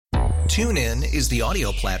TuneIn is the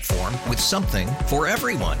audio platform with something for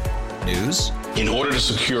everyone. News. In order to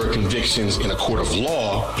secure convictions in a court of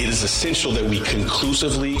law, it is essential that we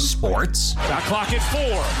conclusively. Sports. Shot clock at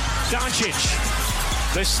 4.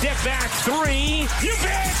 Doncic. The step back 3. You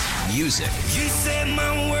bet. Music. You set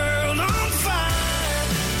my world on fire.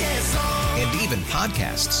 Yes, and even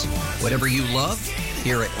podcasts. Whatever you love,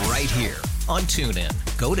 hear it right here on TuneIn.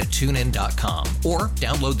 Go to TuneIn.com or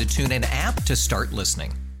download the TuneIn app to start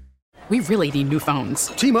listening. We really need new phones.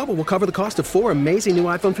 T-Mobile will cover the cost of 4 amazing new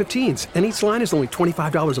iPhone 15s, and each line is only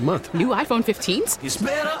 $25 a month. New iPhone 15s? it's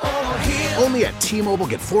better over here. Only at T-Mobile,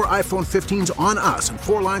 get 4 iPhone 15s on us and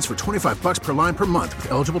 4 lines for $25 per line per month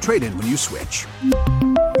with eligible trade-in when you switch.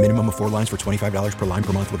 Minimum of 4 lines for $25 per line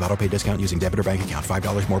per month with autopay discount using debit or bank account.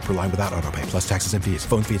 $5 more per line without autopay, plus taxes and fees.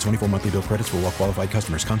 Phone fee at 24 monthly bill credits for well-qualified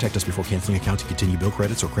customers. Contact us before canceling account to continue bill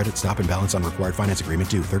credits or credit stop and balance on required finance agreement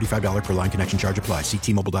due. $35 per line connection charge applies. See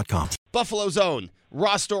T-Mobile.com. Buffalo's own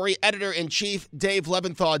Raw Story Editor-in-Chief Dave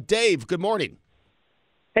Levinthal. Dave, good morning.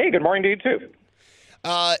 Hey, good morning to you too.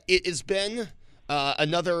 It has been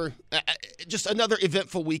another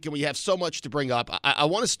eventful week, and we have so much to bring up. I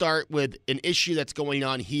want to start with an issue that's going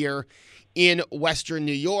on here in Western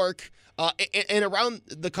New York and around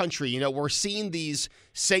the country. You know, we're seeing these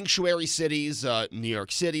sanctuary cities, New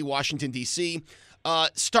York City, Washington, D.C.,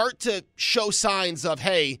 start to show signs of,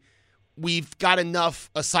 hey, we've got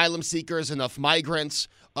enough asylum seekers, enough migrants.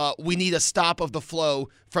 We need a stop of the flow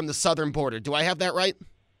from the southern border. Do I have that right?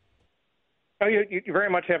 Oh, you very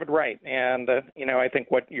much have it right. And, I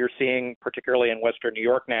think what you're seeing, particularly in Western New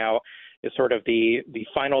York now, is sort of the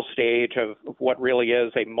final stage of what really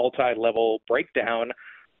is a multi-level breakdown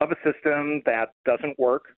of a system that doesn't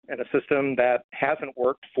work and a system that hasn't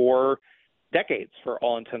worked for decades for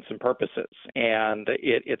all intents and purposes. And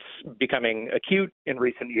it's becoming acute in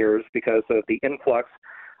recent years because of the influx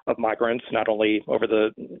of migrants, not only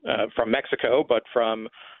from Mexico, but from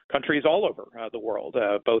countries all over the world,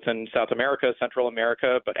 both in South America, Central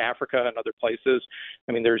America, but Africa and other places.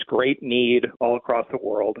 I mean, there's great need all across the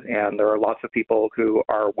world, and there are lots of people who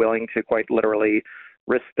are willing to quite literally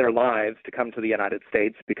risk their lives to come to the United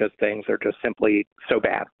States because things are just simply so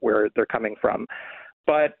bad where they're coming from.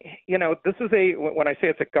 But, this is when I say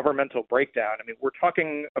it's a governmental breakdown, I mean, we're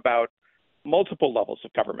talking about multiple levels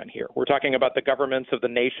of government here. We're talking about the governments of the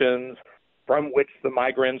nations from which the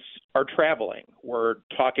migrants are traveling. We're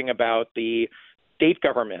talking about the state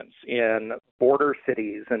governments in border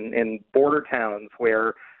cities and in border towns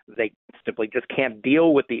where they simply just can't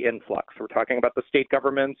deal with the influx. We're talking about the state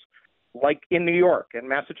governments like in New York and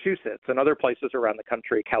Massachusetts and other places around the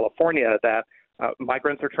country, California, that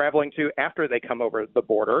migrants are traveling to after they come over the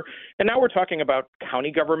border. And now we're talking about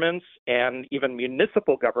county governments and even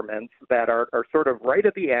municipal governments that are sort of right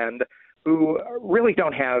at the end, who really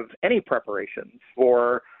don't have any preparations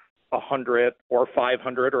for 100 or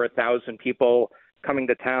 500 or 1,000 people coming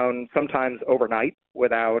to town, sometimes overnight,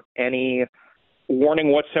 without any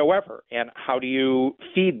warning whatsoever. And how do you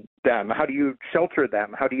feed them? How do you shelter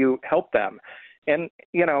them? How do you help them? And,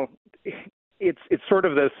 it's sort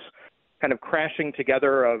of this kind of crashing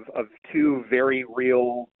together of two very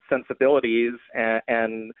real sensibilities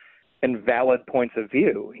and valid points of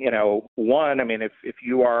view. One, I mean, if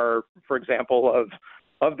you are, for example,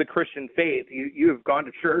 of the Christian faith, you have gone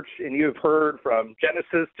to church and you have heard from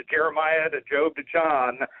Genesis to Jeremiah to Job to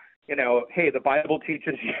John, hey, the Bible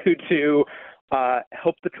teaches you to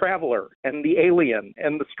help the traveler and the alien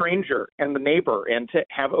and the stranger and the neighbor, and to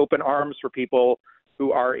have open arms for people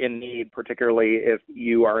who are in need, particularly if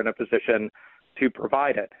you are in a position to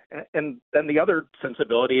provide it. And then the other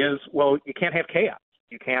sensibility is, well, you can't have chaos.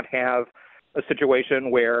 You can't have a situation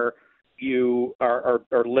where you are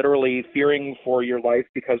literally fearing for your life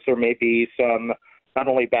because there may be some not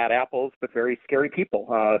only bad apples, but very scary people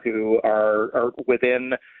who are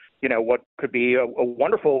within, what could be a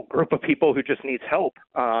wonderful group of people who just needs help,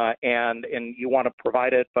 and you want to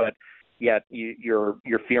provide it, but yet you're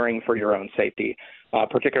fearing for your own safety,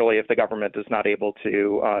 particularly if the government is not able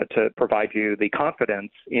to provide you the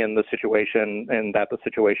confidence in the situation and that the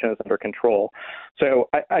situation is under control. So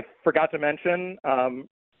I forgot to mention,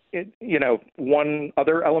 one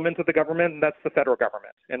other element of the government, and that's the federal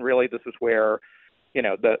government. And really, this is where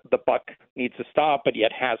the buck needs to stop, but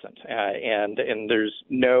yet hasn't. And there's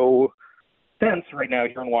no sense right now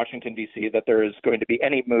here in Washington, D.C., that there is going to be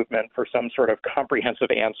any movement for some sort of comprehensive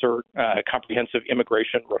answer, comprehensive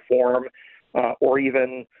immigration reform, or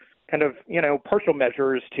even kind of, partial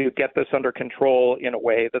measures to get this under control in a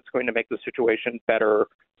way that's going to make the situation better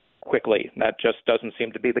quickly. That just doesn't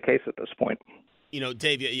seem to be the case at this point.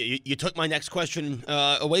 Dave, you took my next question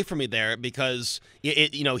away from me there because,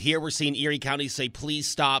 here we're seeing Erie County say, please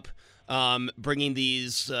stop bringing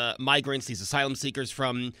these migrants, these asylum seekers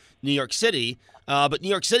from New York City. But New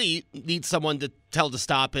York City needs someone to tell to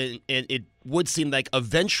stop, and it would seem like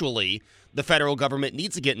eventually the federal government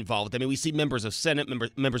needs to get involved. I mean, we see members of Senate,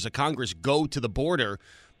 members of Congress go to the border,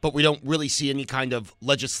 but we don't really see any kind of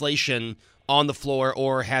legislation on the floor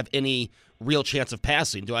or have any real chance of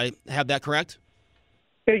passing. Do I have that correct?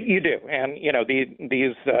 You do. And,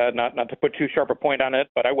 these not to put too sharp a point on it,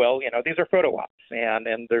 but I will, these are photo ops. And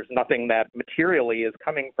there's nothing that materially is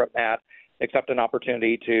coming from that except an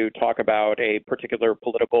opportunity to talk about a particular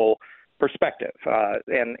political perspective.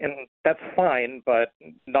 And that's fine, but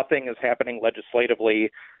nothing is happening legislatively.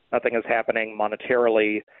 Nothing is happening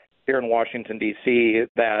monetarily here in Washington, D.C.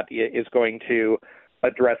 that is going to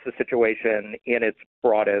address the situation in its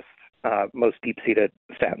broadest, most deep-seated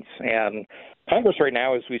sense. And Congress right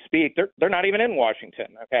now, as we speak, they're not even in Washington,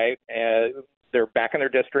 okay? They're back in their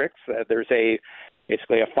districts. There's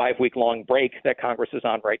basically a 5-week-long break that Congress is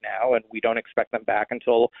on right now, and we don't expect them back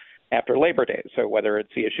until after Labor Day. So whether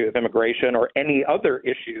it's the issue of immigration or any other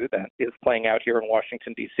issue that is playing out here in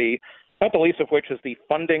Washington, D.C., not the least of which is the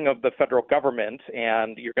funding of the federal government,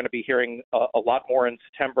 and you're going to be hearing a lot more in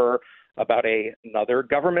September about another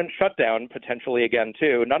government shutdown, potentially again,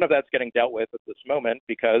 too. None of that's getting dealt with at this moment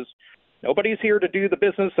because nobody's here to do the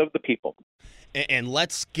business of the people. And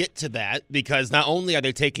let's get to that, because not only are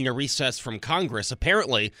they taking a recess from Congress,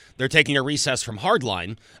 apparently they're taking a recess from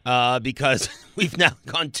Hardline, because we've now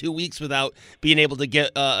gone 2 weeks without being able to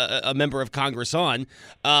get a member of Congress on.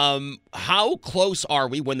 How close are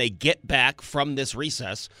we when they get back from this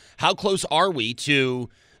recess? How close are we to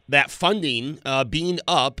that funding being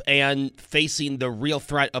up and facing the real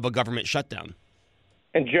threat of a government shutdown?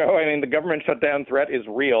 And Joe, the government shutdown threat is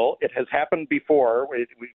real. It has happened before. We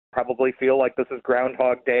probably feel like this is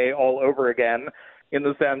Groundhog Day all over again, in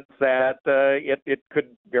the sense that it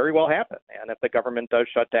could very well happen. And if the government does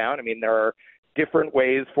shut down, there are different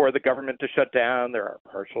ways for the government to shut down. There are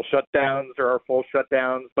partial shutdowns, there are full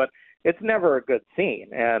shutdowns, but it's never a good scene.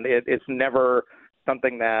 And it's never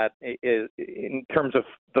something that is, in terms of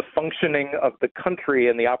the functioning of the country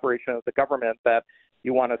and the operation of the government, that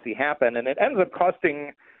you want to see happen. And it ends up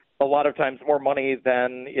costing a lot of times more money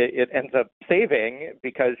than it ends up saving,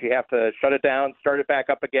 because you have to shut it down, start it back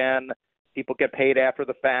up again. People get paid after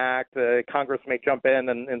the fact. Congress may jump in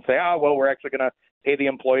and say, we're actually going to pay the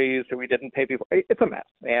employees who we didn't pay before. It's a mess,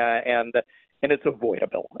 and it's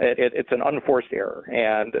avoidable. It's an unforced error.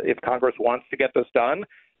 And if Congress wants to get this done,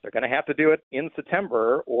 they're going to have to do it in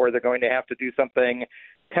September, or they're going to have to do something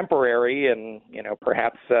temporary and,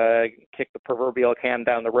 perhaps kick the proverbial can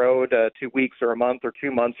down the road 2 weeks or a month or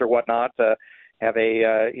 2 months or whatnot to have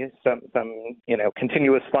some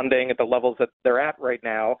continuous funding at the levels that they're at right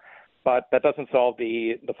now. But that doesn't solve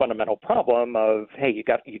the fundamental problem of, hey, you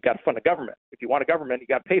got to fund a government. If you want a government, you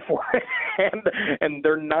got to pay for it. and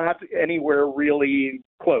they're not anywhere really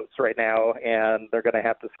close right now, and they're going to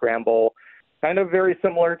have to scramble, kind of very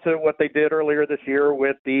similar to what they did earlier this year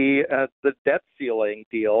with the debt ceiling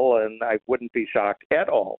deal. And I wouldn't be shocked at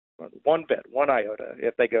all, one bit, one iota,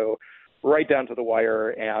 if they go right down to the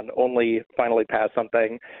wire and only finally pass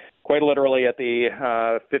something quite literally at the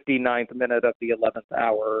 59th minute of the 11th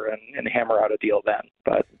hour and hammer out a deal then.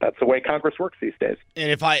 But that's the way Congress works these days.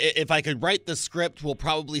 And if I could write the script, we'll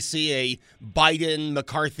probably see a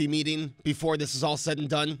Biden-McCarthy meeting before this is all said and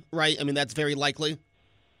done, right? That's very likely.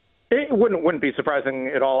 It wouldn't be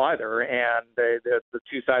surprising at all either, and the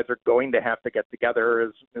two sides are going to have to get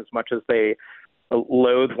together as much as they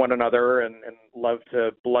loathe one another and love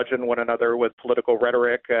to bludgeon one another with political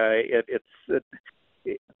rhetoric. The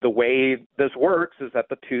way this works is that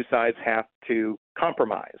the two sides have to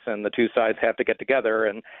compromise, and the two sides have to get together.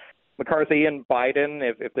 And McCarthy and Biden,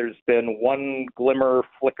 if there's been one glimmer,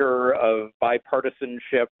 flicker of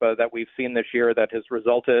bipartisanship that we've seen this year that has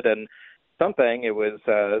resulted in something, it was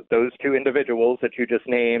those two individuals that you just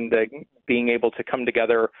named being able to come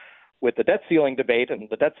together with the debt ceiling debate and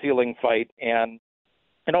the debt ceiling fight, and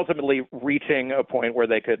ultimately reaching a point where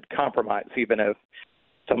they could compromise, even if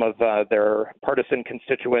some of their partisan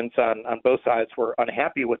constituents on both sides were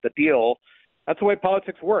unhappy with the deal. That's the way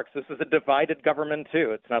politics works. This is a divided government,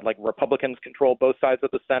 too. It's not like Republicans control both sides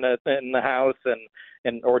of the Senate and the House,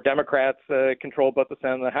 or Democrats control both the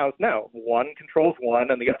Senate and the House. No, one controls one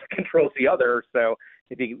and the other controls the other. So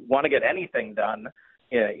if you want to get anything done,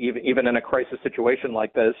 even in a crisis situation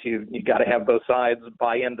like this, you got to have both sides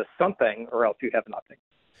buy into something, or else you have nothing.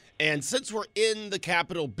 And since we're in the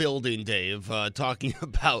Capitol building, Dave, talking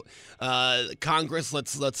about Congress,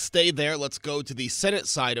 let's stay there. Let's go to the Senate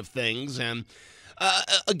side of things. And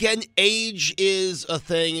again, age is a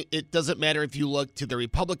thing. It doesn't matter if you look to the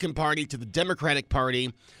Republican Party, to the Democratic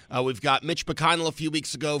Party. We've got Mitch McConnell a few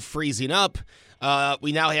weeks ago freezing up.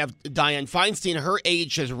 We now have Dianne Feinstein. Her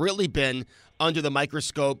age has really been under the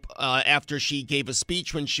microscope after she gave a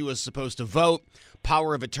speech when she was supposed to vote.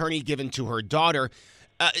 Power of attorney given to her daughter.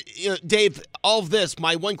 Dave, all of this,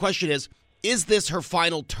 my one question is this her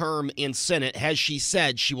final term in Senate? Has she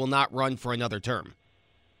said she will not run for another term?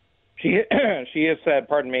 She has said,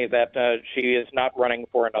 pardon me, that she is not running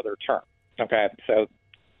for another term. Okay, so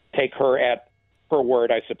take her at her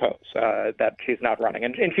word, I suppose, that she's not running.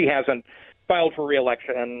 And she hasn't filed for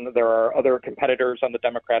re-election. There are other competitors on the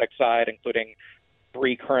Democratic side, including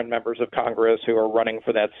 3 current members of Congress who are running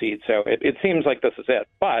for that seat. So it seems like this is it.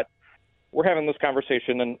 But we're having this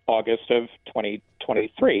conversation in August of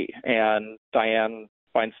 2023, and Dianne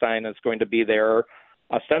Feinstein is going to be there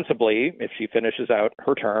ostensibly, if she finishes out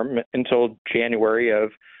her term, until January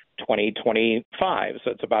of 2025.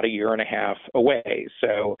 So it's about a year and a half away.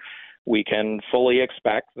 So we can fully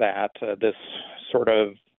expect that this sort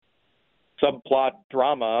of subplot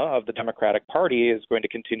drama of the Democratic Party is going to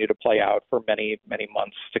continue to play out for many, many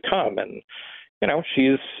months to come. And, you know,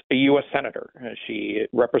 she's a U.S. senator. She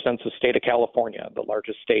represents the state of California, the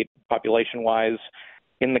largest state population-wise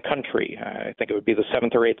in the country. I think it would be the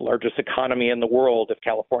 7th or 8th largest economy in the world if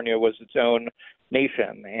California was its own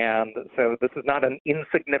nation. And so this is not an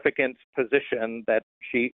insignificant position that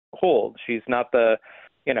she holds. She's not the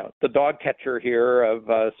dog catcher here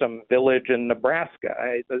of some village in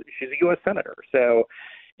Nebraska. She's a U.S. senator. So,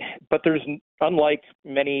 but there's, unlike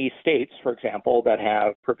many states, for example, that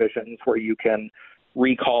have provisions where you can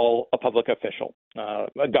recall a public official,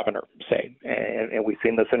 a governor, say, and we've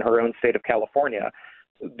seen this in her own state of California.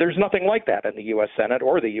 There's nothing like that in the U.S. Senate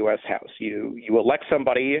or the U.S. House. You elect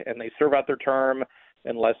somebody and they serve out their term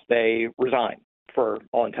unless they resign for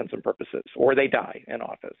all intents and purposes, or they die in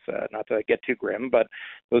office. Not to get too grim, but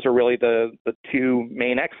those are really the 2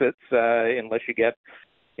 main exits unless you get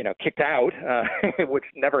kicked out, which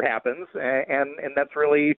never happens, and that's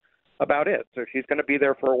really about it. So she's going to be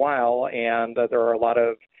there for a while, and there are a lot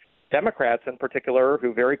of Democrats in particular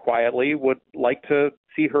who very quietly would like to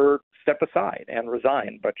see her step aside and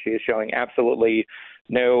resign, but she is showing absolutely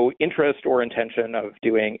no interest or intention of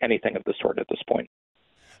doing anything of the sort at this point.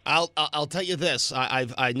 I'll tell you this.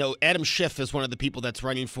 I know Adam Schiff is one of the people that's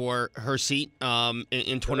running for her seat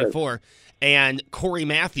in 24. And Corey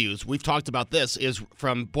Matthews, we've talked about this, is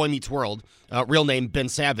from Boy Meets World, real name Ben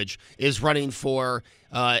Savage, is running for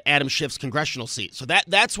Adam Schiff's congressional seat. So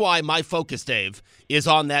that's why my focus, Dave, is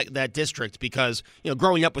on that district, because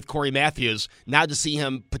growing up with Corey Matthews, now to see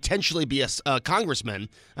him potentially be a congressman,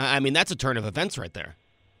 I mean, that's a turn of events right there.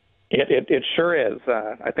 It sure is.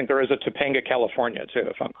 I think there is a Topanga, California, too,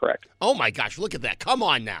 if I'm correct. Oh my gosh! Look at that! Come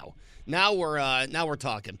on now. Now we're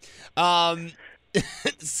talking.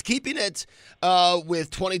 Keeping it with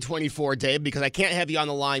 2024, Dave, because I can't have you on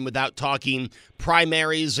the line without talking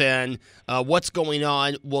primaries and what's going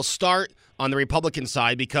on. We'll start on the Republican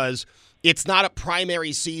side because it's not a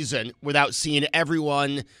primary season without seeing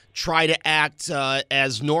everyone try to act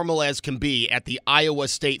as normal as can be at the Iowa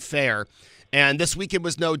State Fair. And this weekend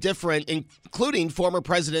was no different, including former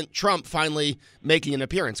President Trump finally making an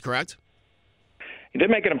appearance, correct? He did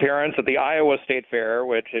make an appearance at the Iowa State Fair,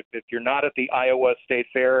 which if you're not at the Iowa State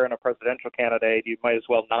Fair and a presidential candidate, you might as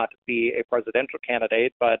well not be a presidential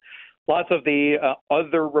candidate. But lots of the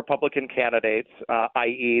other Republican candidates,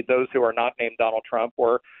 i.e. those who are not named Donald Trump,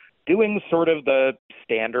 were doing sort of the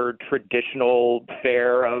standard traditional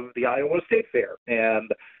fare of the Iowa State Fair.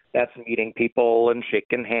 And that's meeting people and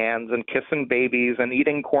shaking hands and kissing babies and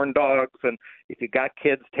eating corn dogs. And if you got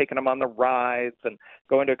kids, taking them on the rides and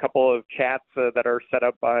going to a couple of chats that are set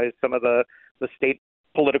up by some of the state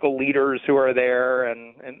political leaders who are there.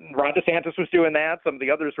 And Ron DeSantis was doing that. Some of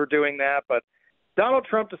the others were doing that. But Donald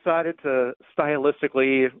Trump decided to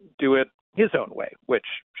stylistically do it his own way, which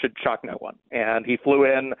should shock no one. And he flew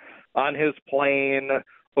in on his plane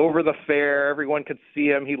over the fair. Everyone could see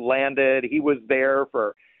him. He landed. He was there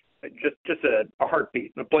for just a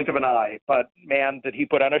heartbeat, a blink of an eye. But, man, did he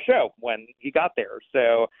put on a show when he got there.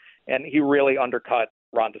 So, and he really undercut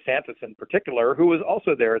Ron DeSantis in particular, who was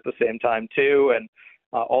also there at the same time, too. And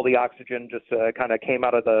all the oxygen just kind of came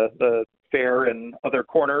out of the fair and other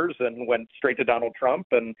corners and went straight to Donald Trump.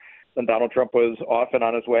 And then Donald Trump was off and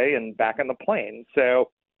on his way and back on the plane.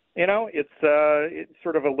 So, it's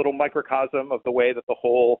sort of a little microcosm of the way that the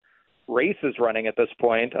whole race is running at this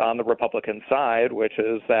point on the Republican side, which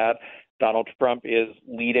is that Donald Trump is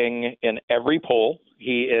leading in every poll.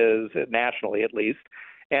 He is, nationally at least,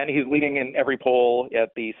 and he's leading in every poll at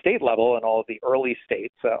the state level in all of the early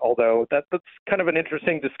states, although that's kind of an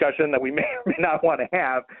interesting discussion that we may or may not want to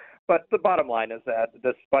have. But the bottom line is that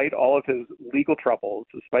despite all of his legal troubles,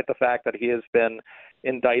 despite the fact that he has been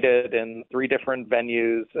indicted in 3 different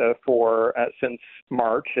venues since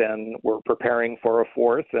March, and we're preparing for a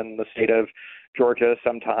 4th in the state of Georgia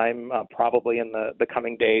sometime probably in the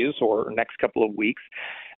coming days or next couple of weeks,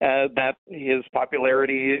 that his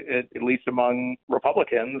popularity, at least among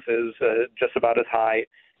Republicans, is just about as high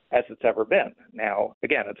as it's ever been. Now,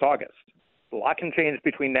 again, it's August. A lot can change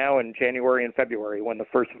between now and January and February, when the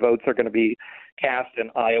first votes are going to be cast in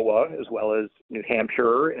Iowa, as well as New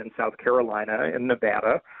Hampshire and South Carolina and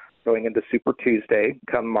Nevada, going into Super Tuesday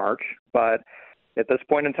come March. But at this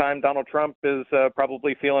point in time, Donald Trump is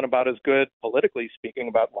probably feeling about as good, politically speaking,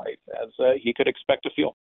 about life as he could expect to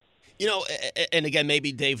feel. You know, and again,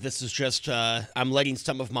 maybe, Dave, this is just I'm letting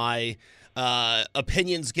some of my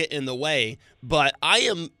opinions get in the way, but I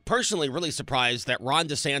am personally really surprised that Ron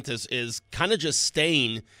DeSantis is kind of just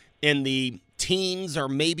staying in the teens or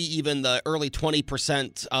maybe even the early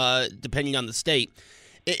 20%, depending on the state.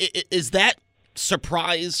 Is that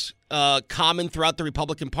surprise common throughout the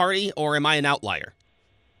Republican Party, or am I an outlier?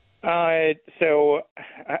 So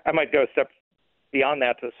I might go a step beyond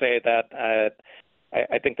that to say that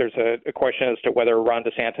I think there's a question as to whether Ron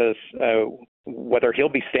DeSantis, whether he'll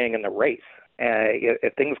be staying in the race.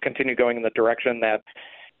 If things continue going in the direction that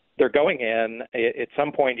they're going in, at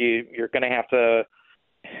some point you're going to have to,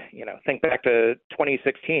 think back to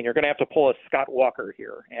 2016. You're going to have to pull a Scott Walker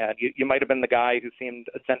here. And you might have been the guy who seemed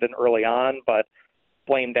ascendant early on, but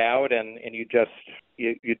flamed out, and you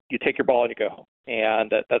take your ball and you go home.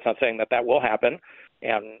 And that's not saying that will happen.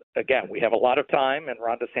 And again, we have a lot of time, and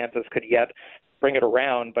Ron DeSantis could yet bring it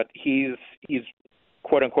around, but he's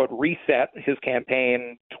quote unquote reset his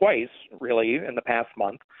campaign twice really in the past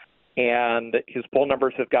month, and his poll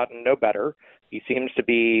numbers have gotten no better. He seems to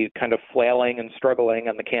be kind of flailing and struggling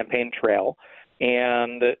on the campaign trail,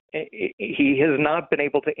 and he has not been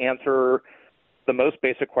able to answer the most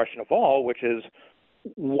basic question of all, which is,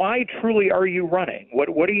 why truly are you running? What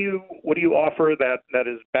do you offer that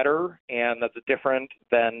is better and that's different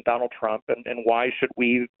than Donald Trump? And why should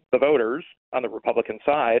we, the voters on the Republican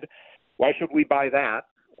side, why should we buy that?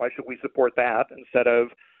 Why should we support that instead of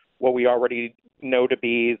what we already know to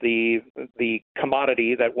be the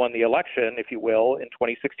commodity that won the election, if you will, in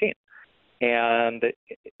 2016? And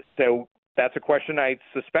so that's a question I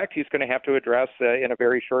suspect he's going to have to address in a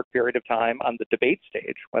very short period of time on the debate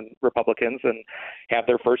stage, when Republicans have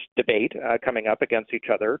their first debate coming up against each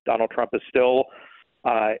other. Donald Trump is still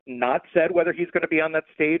not said whether he's going to be on that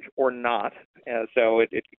stage or not. So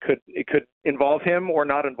it could involve him or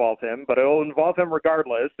not involve him, but it'll involve him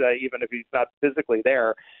regardless, even if he's not physically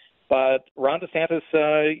there. But Ron DeSantis,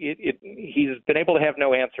 he's been able to have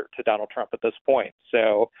no answer to Donald Trump at this point.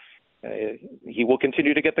 So he will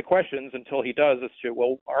continue to get the questions until he does as to,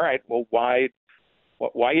 well, all right, well, why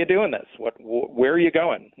are you doing this? Where are you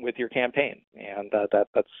going with your campaign? And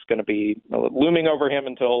that's going to be looming over him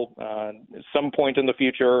until some point in the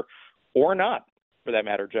future, or not, for that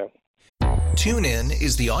matter, Joe. TuneIn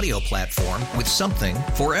is the audio platform with something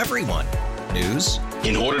for everyone. News.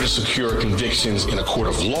 In order to secure convictions in a court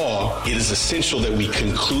of law, it is essential that we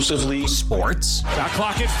conclusively. Sports. Got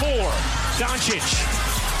clock at 4. Doncic.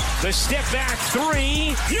 The step back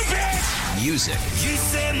 3. You bet. Music. You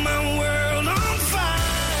set my world on fire.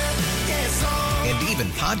 Yes, and even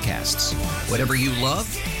podcasts. Whatever you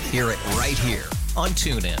love, hear it right here on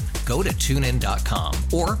TuneIn. Go to TuneIn.com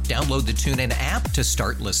or download the TuneIn app to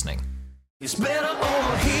start listening. It's better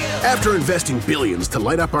over here. After investing billions to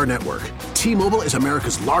light up our network, T-Mobile is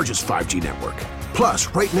America's largest 5G network. Plus,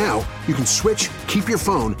 right now, you can switch, keep your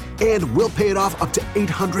phone, and we'll pay it off up to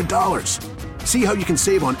 $800. See how you can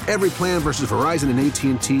save on every plan versus Verizon and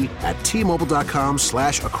AT&T at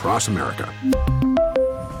T-Mobile.com/across America.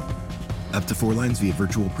 Up to 4 lines via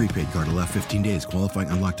virtual prepaid card. Allow 15 days. Qualifying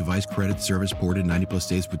unlocked device credit service ported 90+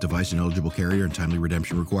 days with device and eligible carrier and timely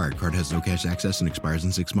redemption required. Card has no cash access and expires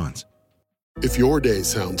in 6 months. If your day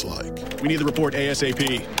sounds like, we need the report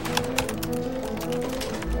ASAP,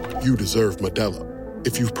 you deserve Modelo.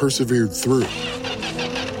 If you've persevered through,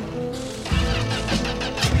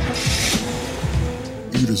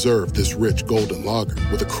 you deserve this rich golden lager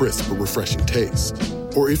with a crisp but refreshing taste.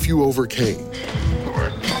 Or if you overcame,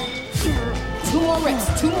 2 more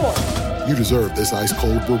reps, 2 more. You deserve this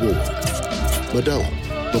ice-cold reward. Modelo,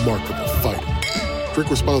 the mark of a fighter.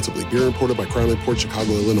 Drink responsibly. Beer imported by Crown Imports,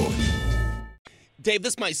 Chicago, Illinois. Dave,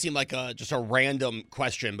 this might seem like just a random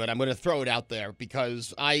question, but I'm going to throw it out there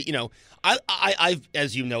because I've,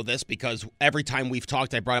 as you know this, because every time we've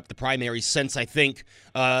talked, I brought up the primaries since I think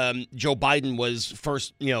Joe Biden was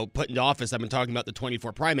first, put into office. I've been talking about the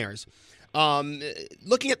 24 primaries.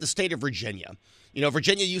 Looking at the state of Virginia,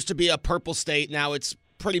 Virginia used to be a purple state. Now it's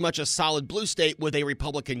pretty much a solid blue state with a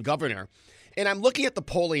Republican governor. And I'm looking at the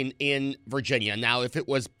polling in Virginia. Now, if it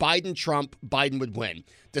was Biden-Trump, Biden would win.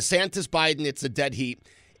 DeSantis-Biden, it's a dead heat.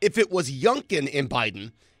 If it was Youngkin and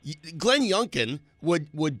Biden, Glenn Youngkin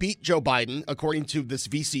would beat Joe Biden, according to this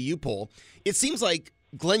VCU poll. It seems like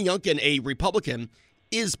Glenn Youngkin, a Republican,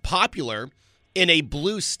 is popular in a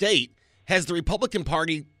blue state. Has the Republican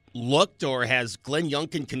Party looked, or has Glenn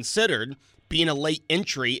Youngkin considered being a late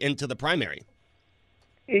entry into the primary?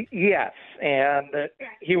 Yes, and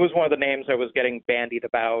he was one of the names I was getting bandied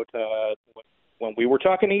about when we were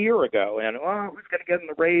talking a year ago. And, who's going to get in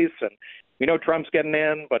the race? And we know Trump's getting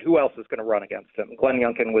in, but who else is going to run against him? Glenn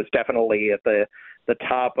Youngkin was definitely at the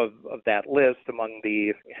top of that list among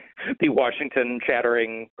the Washington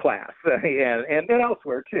chattering class and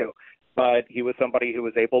elsewhere, too. But he was somebody who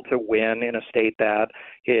was able to win in a state that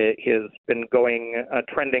has been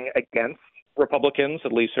trending against Republicans,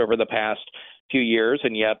 at least over the past few years,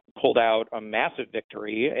 and yet pulled out a massive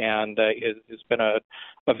victory and has been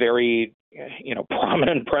a very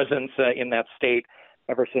prominent presence in that state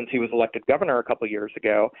ever since he was elected governor a couple of years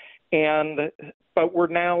ago. But we're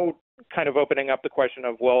now kind of opening up the question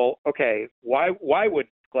of, well, okay, why would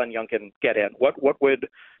Glenn Youngkin get in? What would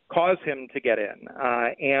cause him to get in?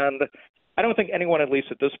 And I don't think anyone, at least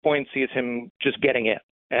at this point, sees him just getting in.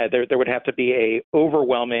 There would have to be a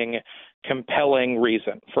overwhelming, compelling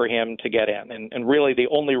reason for him to get in. And really the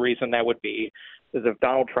only reason that would be is if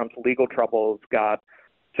Donald Trump's legal troubles got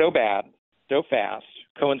so bad, so fast,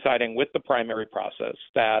 coinciding with the primary process,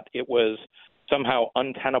 that it was somehow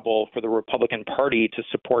untenable for the Republican Party to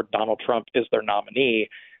support Donald Trump as their nominee,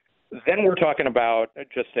 then we're talking about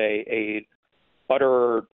just a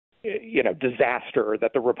utter disaster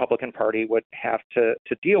that the Republican Party would have to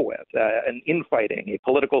deal with, an infighting, a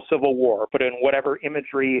political civil war, put in whatever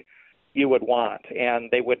imagery you would want. And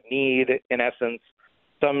they would need, in essence,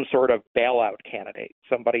 some sort of bailout candidate,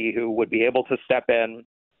 somebody who would be able to step in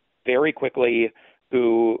very quickly,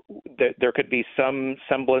 who there could be some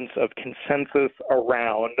semblance of consensus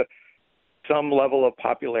around, some level of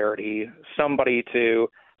popularity, somebody to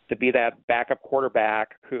be that backup quarterback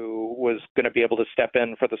who was going to be able to step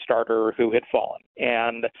in for the starter who had fallen.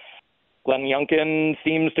 And Glenn Youngkin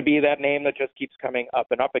seems to be that name that just keeps coming up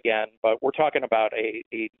and up again. But we're talking about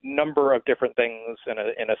a number of different things in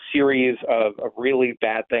a series of really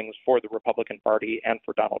bad things for the Republican Party and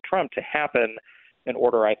for Donald Trump to happen in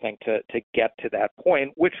order, I think, to get to that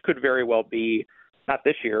point, which could very well be not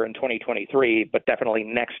this year in 2023, but definitely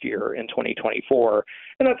next year in 2024.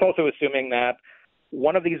 And that's also assuming that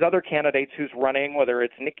one of these other candidates who's running, whether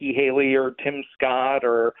it's Nikki Haley or Tim Scott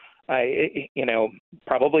or,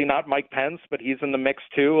 probably not Mike Pence, but he's in the mix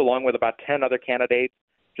too, along with about 10 other candidates,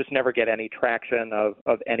 just never get any traction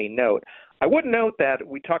of any note. I would note that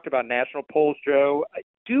we talked about national polls, Joe.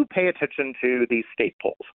 Do pay attention to these state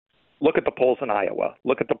polls. Look at the polls in Iowa.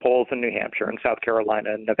 Look at the polls in New Hampshire and South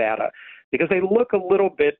Carolina and Nevada, because they look a little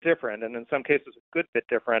bit different, and in some cases a good bit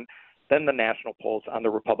different than the national polls on the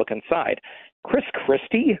Republican side. Chris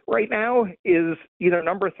Christie right now is either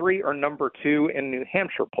number 3 or number 2 in New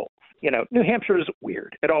Hampshire polls. New Hampshire is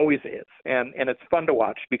weird. It always is. And it's fun to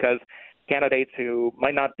watch because candidates who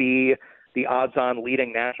might not be the odds-on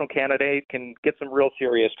leading national candidate can get some real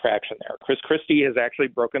serious traction there. Chris Christie has actually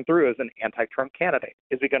broken through as an anti-Trump candidate.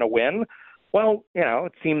 Is he going to win? Well,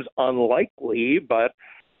 it seems unlikely, but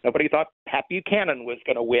nobody thought Pat Buchanan was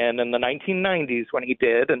going to win in the 1990s when he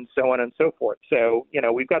did, and so on and so forth. So,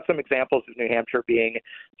 we've got some examples of New Hampshire being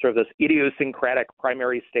sort of this idiosyncratic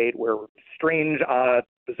primary state where strange,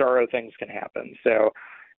 bizarro things can happen. So,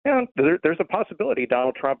 there's a possibility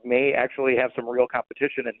Donald Trump may actually have some real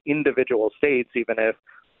competition in individual states, even if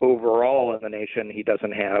overall in the nation he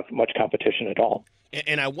doesn't have much competition at all.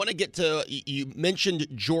 And I want to get to, you mentioned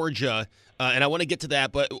Georgia, and I want to get to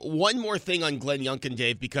that, but one more thing on Glenn Youngkin,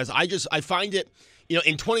 Dave, because I find it,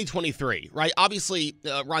 in 2023, right? Obviously,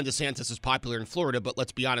 Ron DeSantis is popular in Florida, but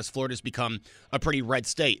let's be honest, Florida's become a pretty red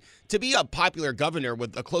state. To be a popular governor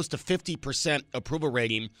with a close to 50% approval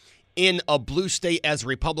rating in a blue state as a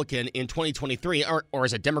Republican in 2023, or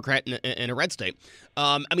as a Democrat in a red state,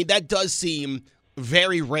 that does seem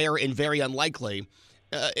very rare and very unlikely.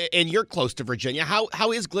 And you're close to Virginia.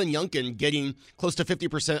 How is Glenn Youngkin getting close to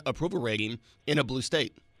 50% approval rating in a blue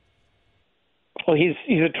state? Well,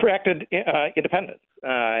 he's attracted independents.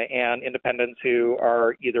 and independents who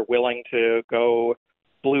are either willing to go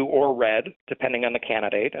blue or red, depending on the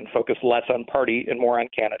candidate, and focus less on party and more on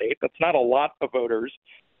candidate. That's not a lot of voters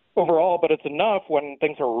overall, but it's enough when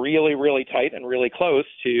things are really, really tight and really close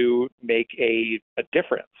to make a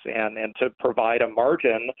difference and to provide a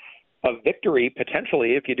margin of victory,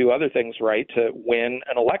 potentially, if you do other things right, to win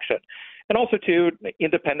an election. And also, too,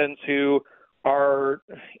 independents who are,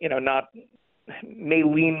 may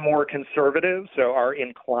lean more conservative, so are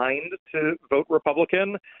inclined to vote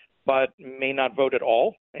Republican, but may not vote at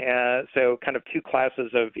all. So kind of two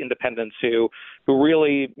classes of independents who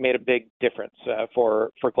really made a big difference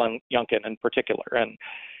for Glenn Youngkin in particular. And,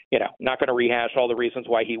 not going to rehash all the reasons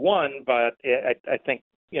why he won, but I think,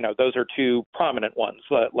 those are two prominent ones,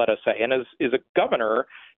 let us say. And as a governor,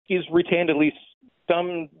 he's retained at least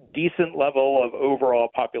some decent level of overall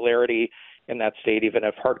popularity in that state, even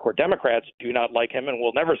if hardcore Democrats do not like him and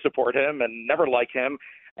will never support him and never like him.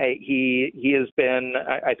 He has been,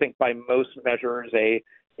 I think, by most measures, a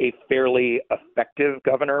fairly effective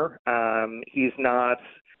governor. He's not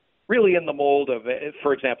really in the mold of,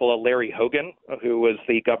 for example, a Larry Hogan, who was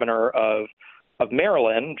the governor of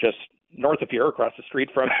Maryland, just north of here, across the street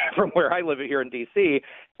from where I live here in D.C.,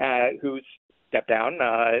 who's stepped down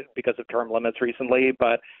because of term limits recently,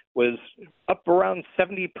 but was up around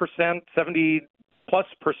 70%, 70+%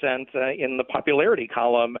 in the popularity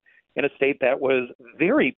column in a state that was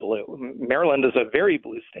very blue. Maryland is a very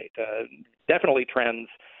blue state, definitely trends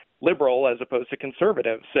liberal as opposed to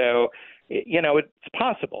conservative. So, it's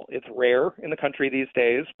possible. It's rare in the country these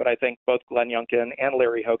days, but I think both Glenn Youngkin and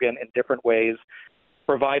Larry Hogan in different ways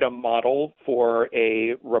provide a model for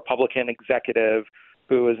a Republican executive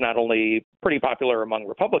who is not only pretty popular among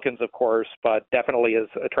Republicans, of course, but definitely is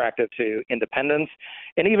attractive to independents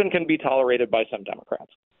and even can be tolerated by some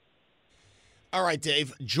Democrats. All right,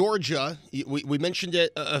 Dave. Georgia, we mentioned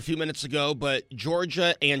it a few minutes ago, but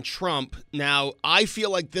Georgia and Trump. Now, I feel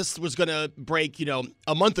like this was going to break,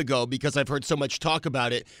 a month ago because I've heard so much talk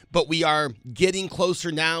about it, but we are getting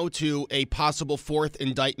closer now to a possible fourth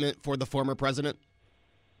indictment for the former president.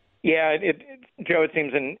 Yeah, Joe, it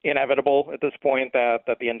seems inevitable at this point that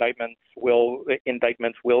the indictments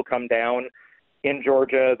will come down in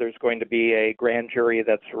Georgia. There's going to be a grand jury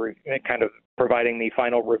that's kind of providing the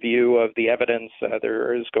final review of the evidence.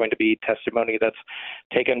 There is going to be testimony that's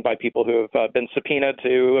taken by people who have been subpoenaed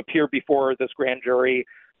to appear before this grand jury.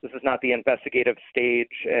 This is not the investigative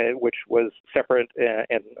stage, which was separate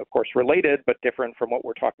and, of course, related, but different from what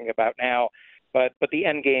we're talking about now. But the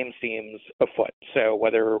end game seems afoot. So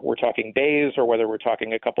whether we're talking days or whether we're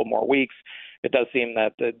talking a couple more weeks, it does seem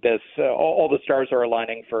that all the stars are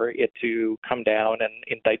aligning for it to come down and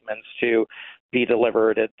indictments to be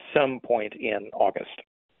delivered at some point in August.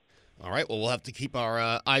 All right. Well, we'll have to keep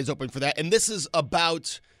our eyes open for that. And this is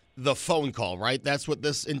about the phone call, right? That's what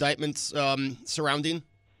this indictment's surrounding?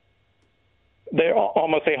 There's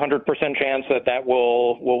almost a 100% chance that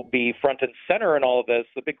will be front and center in all of this.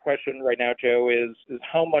 The big question right now, Joe, is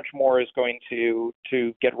how much more is going to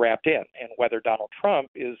get wrapped in, and whether Donald Trump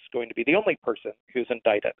is going to be the only person who's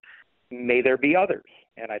indicted. May there be others?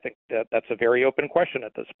 And I think that's a very open question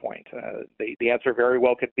at this point. The answer very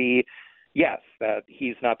well could be yes, that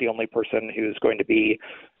he's not the only person who's going to be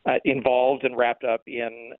involved and wrapped up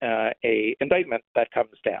in a indictment that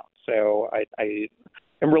comes down. So I'm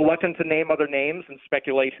reluctant to name other names and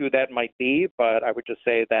speculate who that might be, but I would just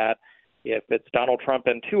say that if it's Donald Trump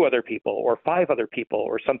and two other people or five other people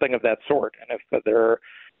or something of that sort, and if there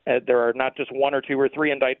are not just one or two or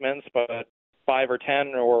three indictments, but 5 or 10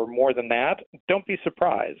 or more than that, don't be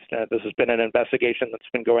surprised. This has been an investigation that's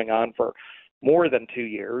been going on for more than 2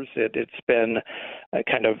 years. It's been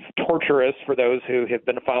kind of torturous for those who have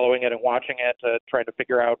been following it and watching it, trying to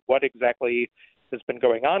figure out what exactly has been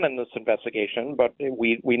going on in this investigation. But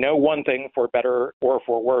we know one thing, for better or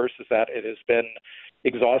for worse, is that it has been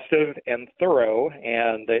exhaustive and thorough,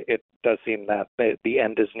 and it does seem that the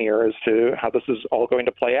end is near as to how this is all going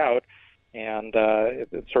to play out. And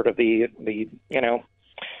it's sort of the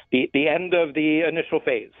end of the initial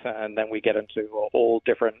phase, and then we get into a whole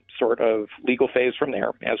different sort of legal phase from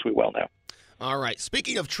there, as we well know. All right.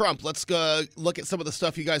 Speaking of Trump, let's go look at some of the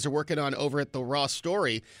stuff you guys are working on over at the Raw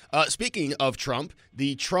Story. Speaking of Trump,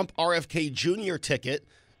 the Trump RFK Jr. ticket,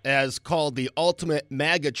 as called the ultimate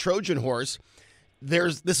MAGA Trojan horse,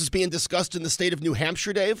 this is being discussed in the state of New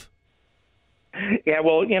Hampshire, Dave? Yeah,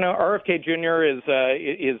 well, RFK Jr.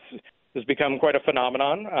 has become quite a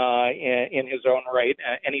phenomenon in his own right.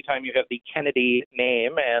 Anytime you have the Kennedy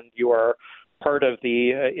name and you are part of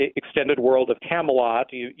the extended world of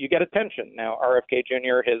Camelot, you get attention. Now, RFK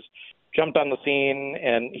Jr. has jumped on the scene,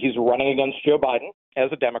 and he's running against Joe Biden.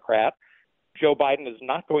 as a Democrat. Joe Biden is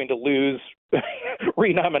not going to lose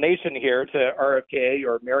renomination here to RFK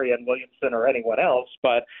or Marianne Williamson or anyone else,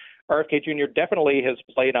 but RFK Jr. definitely has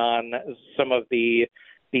played on some of the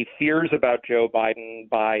fears about Joe Biden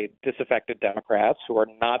by disaffected Democrats who are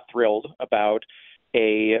not thrilled about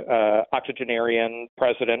a octogenarian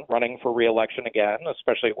president running for re-election again,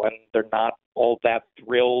 especially when they're not all that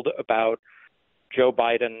thrilled about Joe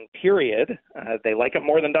Biden, period. They like him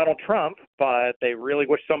more than Donald Trump, but they really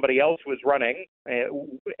wish somebody else was running,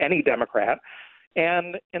 any Democrat.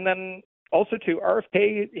 And then also, too,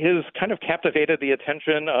 RFK has kind of captivated the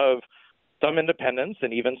attention of some independents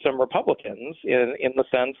and even some Republicans in the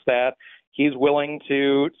sense that he's willing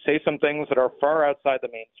to say some things that are far outside the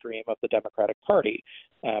mainstream of the Democratic Party,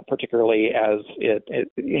 particularly as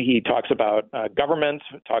he talks about government,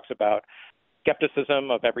 talks about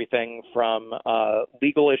skepticism of everything from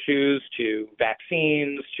legal issues to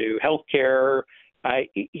vaccines to healthcare.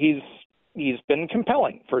 He's been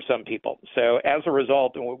compelling for some people. So as a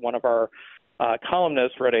result, one of our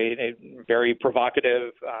columnists wrote a very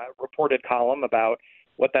provocative reported column about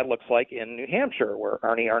what that looks like in New Hampshire, where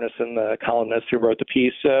Arnie Arneson, the columnist who wrote the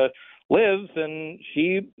piece, lives. And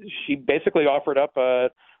she basically offered up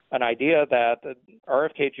an idea that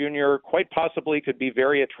RFK Jr. quite possibly could be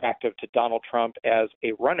very attractive to Donald Trump as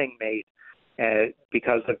a running mate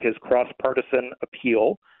because of his cross-partisan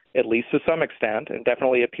appeal, at least to some extent, and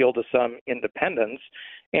definitely appeal to some independents,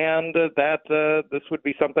 and that this would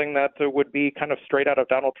be something that would be kind of straight out of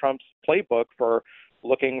Donald Trump's playbook for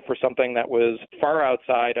looking for something that was far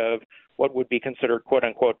outside of what would be considered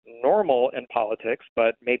quote-unquote normal in politics,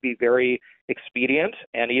 but maybe very expedient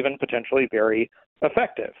and even potentially very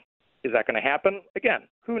effective. Is that going to happen? Again,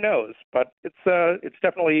 who knows? But it's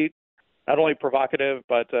definitely not only provocative,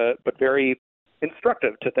 but very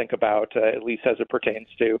instructive to think about, at least as it pertains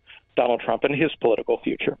to Donald Trump and his political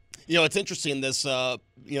future. You know, it's interesting, this,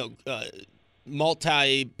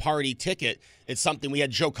 multi-party ticket. It's something we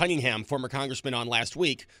had Joe Cunningham, former congressman, on last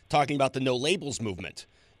week talking about the no labels movement.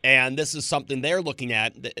 And this is something they're looking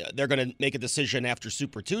at. They're going to make a decision after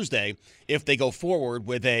Super Tuesday if they go forward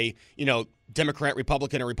with a, Democrat,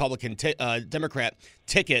 Republican, or Republican Democrat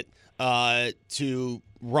ticket to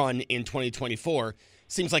run in 2024.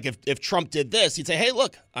 Seems like if Trump did this, he'd say, hey,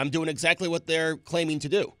 look, I'm doing exactly what they're claiming to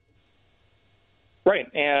do. Right.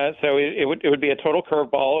 And so it would be a total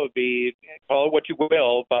curveball. It would be, call it what you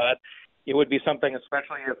will, but it would be something,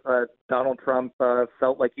 especially if Donald Trump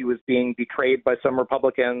felt like he was being betrayed by some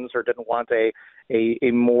Republicans or didn't want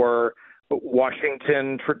a more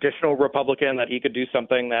Washington traditional Republican, that he could do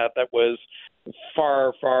something that was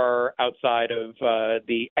far, far outside of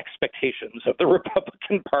the expectations of the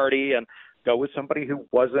Republican Party and go with somebody who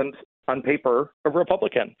wasn't on paper a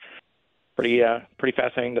Republican. Pretty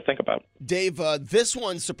fascinating to think about. Dave, this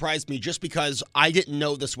one surprised me just because I didn't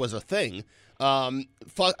know this was a thing.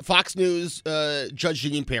 Fox News Judge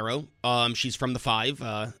Jeanine Pirro, she's from the Five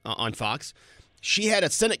on Fox. She had a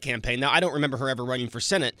Senate campaign. Now, I don't remember her ever running for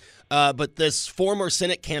Senate, but this former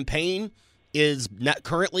Senate campaign is not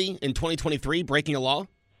currently in 2023 breaking a law?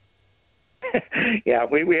 Yeah,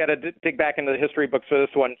 we had to dig back into the history books for this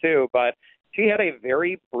one, too, but she had a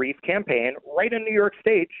very brief campaign right in New York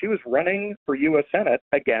State. She was running for U.S. Senate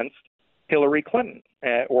against Hillary Clinton,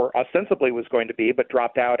 or ostensibly was going to be, but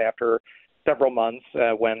dropped out after several months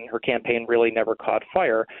when her campaign really never caught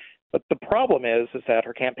fire. But the problem is that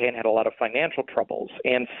her campaign had a lot of financial troubles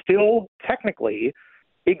and still technically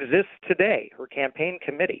exists today, her campaign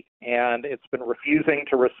committee, and it's been refusing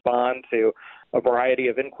to respond to a variety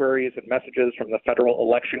of inquiries and messages from the Federal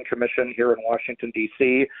Election Commission here in Washington,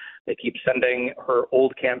 D.C. They keep sending her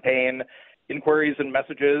old campaign inquiries and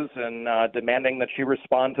messages and demanding that she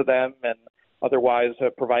respond to them and otherwise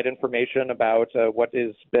provide information about what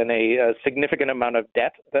has been a significant amount of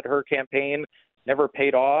debt that her campaign never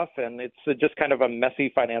paid off. And it's just kind of a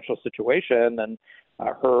messy financial situation. And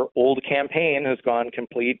her old campaign has gone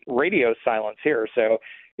complete radio silence here. So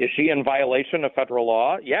is she in violation of federal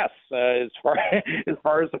law? Yes. As far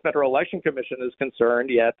as the Federal Election Commission is concerned,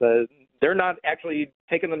 yet they're not actually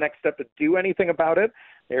taking the next step to do anything about it.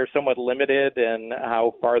 They're somewhat limited in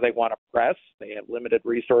how far they want to press. They have limited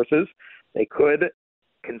resources. They could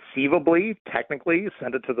conceivably, technically,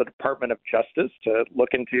 send it to the Department of Justice to look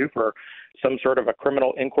into for some sort of a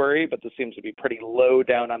criminal inquiry, but this seems to be pretty low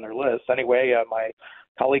down on their list. Anyway, my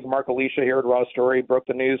colleague Mark Alicia here at Raw Story broke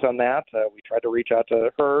the news on that. We tried to reach out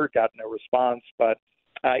to her, got no response, but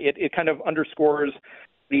it kind of underscores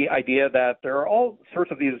the idea that there are all sorts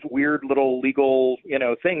of these weird little legal,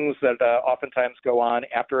 things that oftentimes go on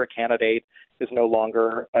after a candidate is no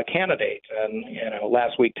longer a candidate. And,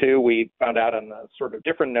 last week, too, we found out on a sort of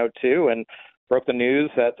different note, too, and broke the news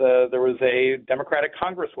that there was a Democratic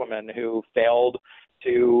congresswoman who failed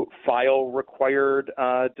to file required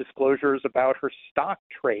disclosures about her stock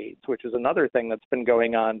trades, which is another thing that's been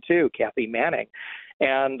going on, too, Kathy Manning.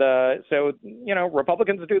 And so,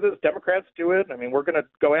 Republicans do this, Democrats do it. I mean, we're going to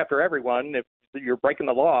go after everyone if you're breaking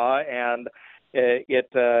the law, and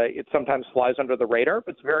it sometimes flies under the radar.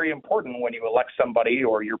 But it's very important when you elect somebody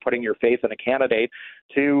or you're putting your faith in a candidate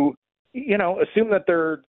to, assume that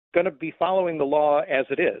they're going to be following the law as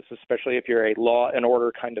it is, especially if you're a law and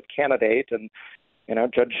order kind of candidate. And,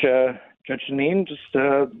 Judge Jeanine just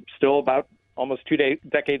still about almost 2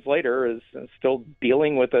 decades later is still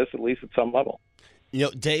dealing with this, at least at some level.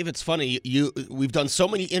 Dave, it's funny. We've done so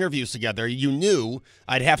many interviews together. You knew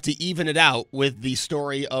I'd have to even it out with the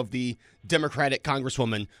story of the Democratic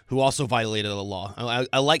congresswoman who also violated the law.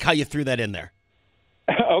 I like how you threw that in there.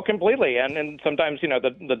 Oh, completely. And sometimes,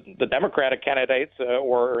 the Democratic candidates,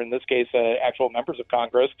 or in this case, actual members of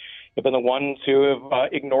Congress, have been the ones who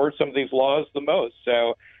have ignored some of these laws the most.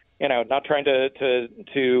 So, not trying to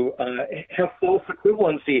have false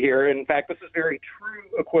equivalency here. In fact, this is very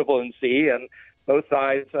true equivalency, and both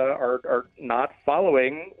sides are not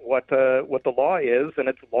following what the law is, and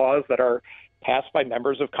it's laws that are passed by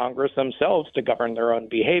members of Congress themselves to govern their own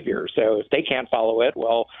behavior. So if they can't follow it,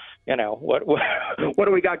 well, what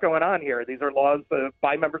do we got going on here? These are laws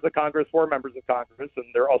by members of Congress for members of Congress, and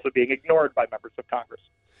they're also being ignored by members of Congress.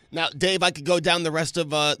 Now, Dave, I could go down the rest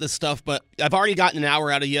of this stuff, but I've already gotten an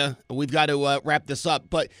hour out of you. We've got to wrap this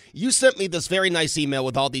up. But you sent me this very nice email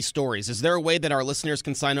with all these stories. Is there a way that our listeners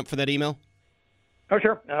can sign up for that email? Oh,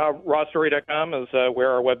 sure. Rawstory.com is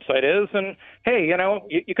where our website is. And, hey,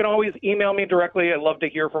 you can always email me directly. I love to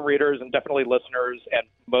hear from readers and definitely listeners, and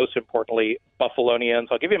most importantly, Buffalonians.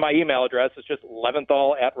 I'll give you my email address. It's just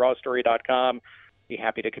levinthal@rawstory.com. Be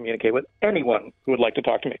happy to communicate with anyone who would like to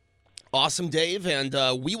talk to me. Awesome, Dave, and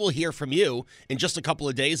we will hear from you in just a couple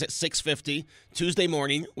of days at 6:50 Tuesday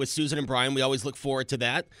morning with Susan and Brian. We always look forward to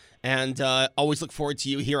that, and always look forward to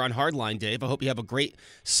you here on Hardline, Dave. I hope you have a great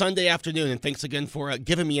Sunday afternoon, and thanks again for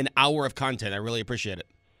giving me an hour of content. I really appreciate it.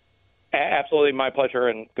 Absolutely, my pleasure,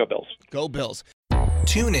 and go Bills. Go Bills.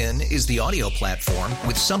 TuneIn is the audio platform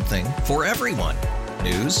with something for everyone.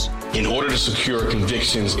 News. In order to secure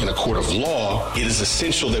convictions in a court of law, it is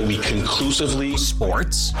essential that we conclusively.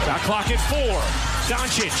 Sports. Shot clock at 4.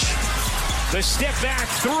 Doncic. The step back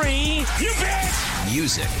 3. You bet.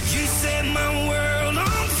 Music. You set my world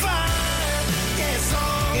on fire. Yes,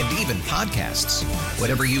 and even podcasts.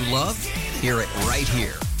 Whatever you love, hear it right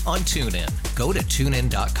here on TuneIn. Go to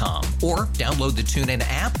TuneIn.com or download the TuneIn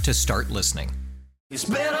app to start listening. It's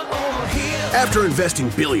better over here. After investing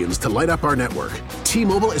billions to light up our network,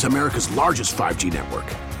 T-Mobile is America's largest 5G network.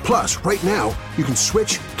 Plus, right now, you can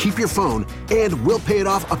switch, keep your phone, and we'll pay it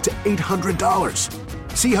off up to $800.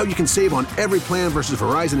 See how you can save on every plan versus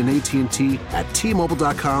Verizon and AT&T at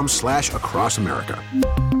T-Mobile.com/across America.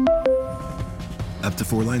 Up to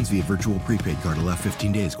 4 lines via virtual prepaid card. Allow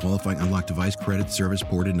 15 days. Qualifying unlocked device credit service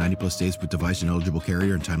ported 90-plus days with device and eligible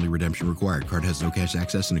carrier and timely redemption required. Card has no cash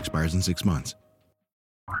access and expires in 6 months.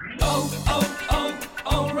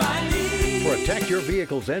 O'Reilly. Protect your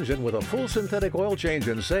vehicle's engine with a full synthetic oil change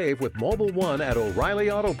and save with Mobile One at O'Reilly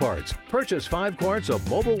Auto Parts. Purchase 5 quarts of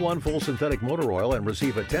Mobile One full synthetic motor oil and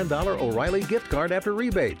receive a $10 O'Reilly gift card after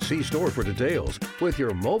rebate. See store for details. With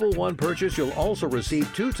your Mobile One purchase, you'll also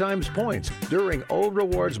receive 2 times points during O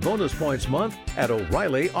Rewards Bonus Points Month at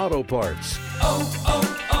O'Reilly Auto Parts.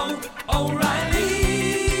 O'Reilly.